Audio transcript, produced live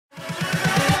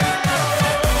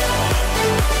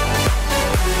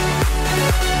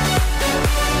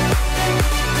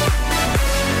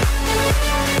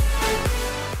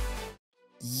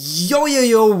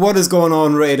Yo, what is going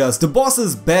on, Raiders? The Bozzz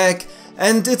is back,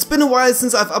 and it's been a while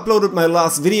since I've uploaded my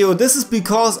last video. This is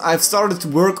because I've started to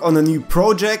work on a new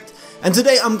project, and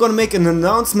today I'm gonna make an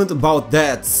announcement about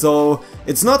that. So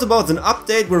it's not about an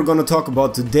update we're gonna talk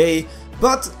about today,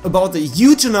 but about a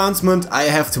huge announcement I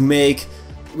have to make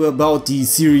about the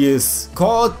series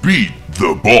called Beat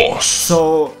the Boss.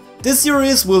 So this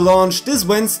series will launch this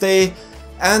Wednesday,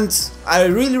 and I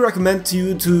really recommend to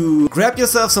you to grab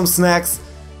yourself some snacks,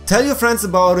 tell your friends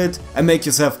about it, and make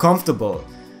yourself comfortable.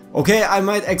 Okay, I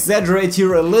might exaggerate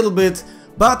here a little bit,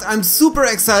 but I'm super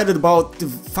excited about the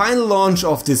final launch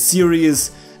of this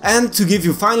series and to give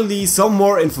you finally some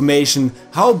more information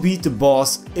how Beat the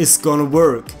Boss is gonna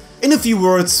work. In a few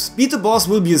words, Beat the Boss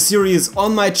will be a series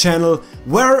on my channel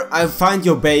where I find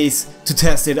your base to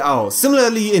test it out.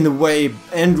 Similarly in the way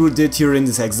Andrew did here in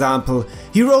this example,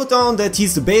 he wrote down that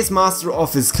he's the base master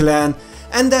of his clan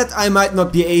and that I might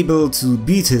not be able to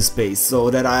beat his base, so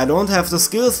that I don't have the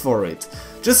skills for it.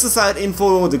 Just a side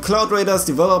info, the Cloud Raiders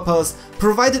developers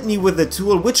provided me with a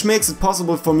tool which makes it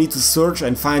possible for me to search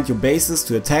and find your bases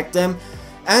to attack them,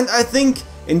 and I think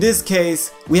in this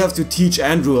case we have to teach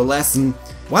Andrew a lesson.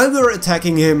 While we're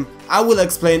attacking him, I will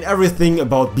explain everything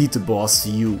about Beat the Boss to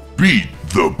you. Beat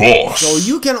the Boss. So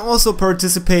you can also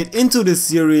participate into this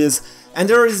series, and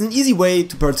there is an easy way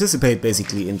to participate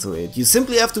basically into it. You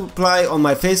simply have to apply on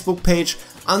my Facebook page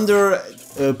under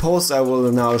a post I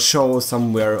will now show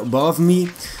somewhere above me,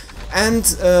 and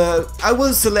I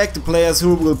will select the players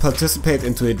who will participate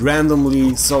into it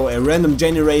randomly, so a random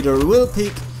generator will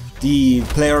pick the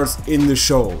players in the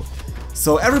show.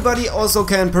 So everybody also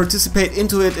can participate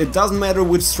into it. It doesn't matter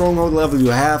which stronghold level you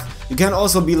have. You can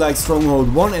also be like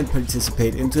stronghold 1 and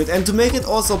participate into it. And to make it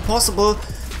also possible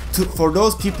for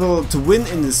those people to win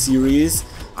in this series,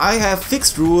 I have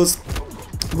fixed rules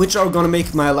which are gonna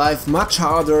make my life much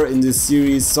harder in this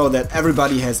series so that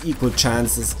everybody has equal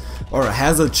chances or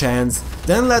has a chance.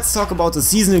 Then let's talk about the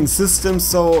seasoning system.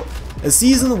 So a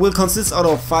season will consist out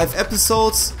of 5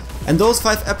 episodes. And those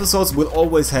 5 episodes will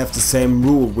always have the same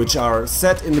rule, which are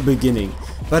set in the beginning.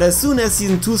 But as soon as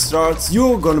season 2 starts,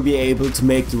 you're gonna be able to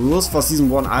make the rules. For season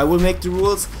 1 I will make the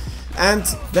rules, and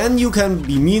then you can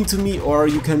be mean to me or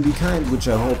you can be kind, which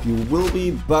I hope you will be,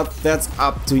 but that's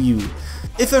up to you.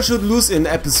 If I should lose in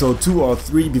episode 2 or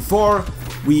 3 before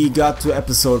we got to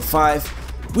episode 5,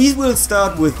 we will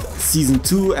start with season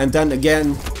 2, and then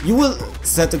again you will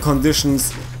set the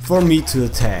conditions for me to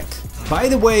attack. By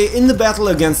the way, in the battle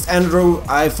against Andrew,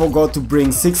 I forgot to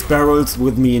bring 6 barrels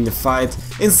with me in the fight.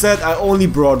 Instead, I only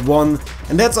brought 1,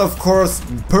 and that's of course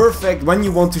perfect when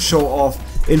you want to show off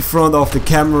in front of the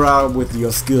camera with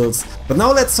your skills. But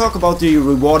now let's talk about the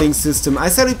rewarding system. I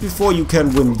said it before, you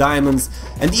can win diamonds,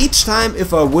 and each time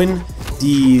if I win,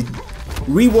 the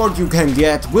reward you can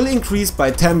get will increase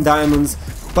by 10 diamonds,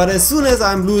 but as soon as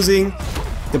I'm losing,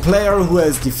 the player who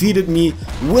has defeated me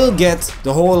will get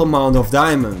the whole amount of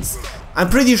diamonds. I'm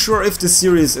pretty sure if the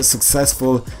series is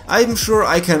successful, I'm sure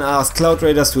I can ask Cloud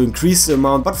Raiders to increase the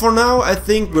amount, but for now I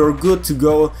think we're good to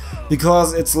go,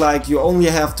 because it's like you only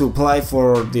have to apply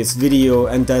for this video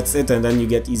and that's it, and then you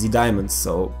get easy diamonds,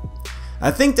 so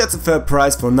I think that's a fair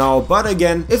price for now. But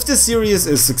again, if the series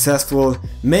is successful,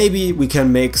 maybe we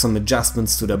can make some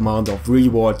adjustments to the amount of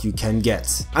reward you can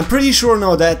get. I'm pretty sure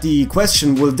now that the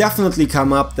question will definitely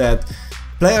come up that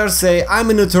players say, I'm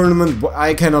in a tournament,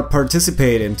 I cannot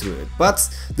participate into it. But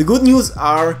the good news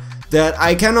are that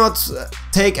I cannot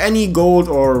take any gold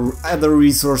or other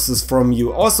resources from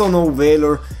you, also no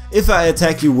Valor, if I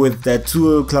attack you with that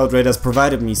tool Cloud Raiders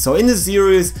provided me. So in the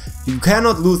series you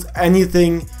cannot lose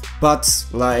anything but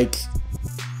like,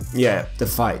 yeah, the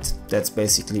fight. That's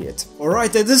basically it.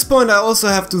 Alright, at this point I also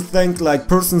have to thank like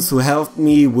persons who helped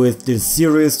me with this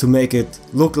series to make it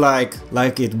look like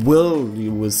it will.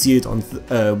 You will see it on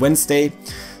Wednesday.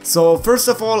 So first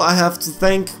of all, I have to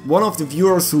thank one of the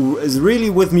viewers who is really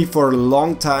with me for a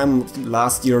long time.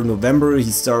 Last year November he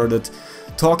started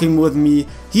talking with me.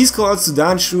 He's called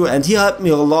Sudanshu, and he helped me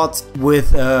a lot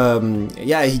with,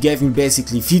 yeah, he gave me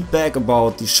basically feedback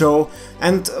about the show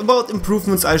and about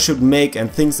improvements I should make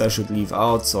and things I should leave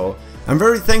out, so I'm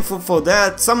very thankful for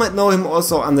that. Some might know him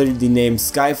also under the name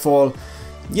Skyfall.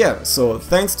 Yeah, so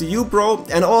thanks to you, bro.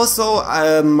 And also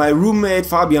my roommate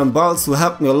Fabian Bozzz, who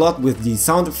helped me a lot with the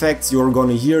sound effects you're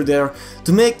gonna hear there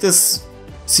to make this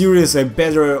series a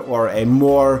better or a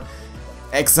more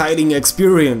exciting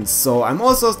experience. So I'm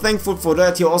also thankful for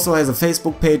that. He also has a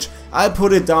Facebook page. I'll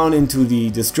put it down into the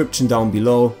description down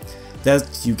below,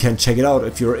 that you can check it out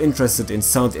if you're interested in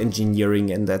sound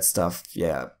engineering and that stuff.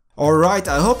 Yeah. Alright,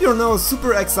 I hope you're now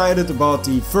super excited about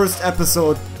the first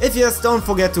episode. If yes, don't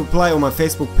forget to apply on my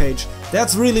Facebook page.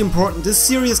 That's really important, this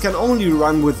series can only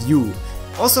run with you.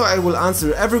 Also, I will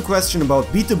answer every question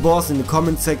about Beat the Boss in the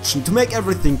comment section to make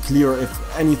everything clear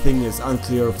if anything is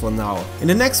unclear for now. In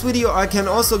the next video I can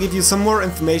also give you some more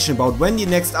information about when the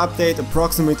next update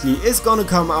approximately is gonna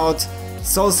come out,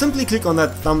 so simply click on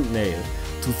that thumbnail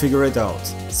to figure it out.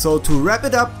 So to wrap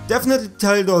it up, definitely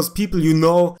tell those people you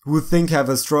know who think have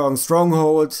a strong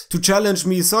stronghold to challenge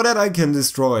me so that I can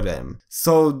destroy them.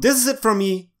 So this is it from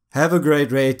me, have a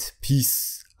great raid,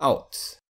 peace out.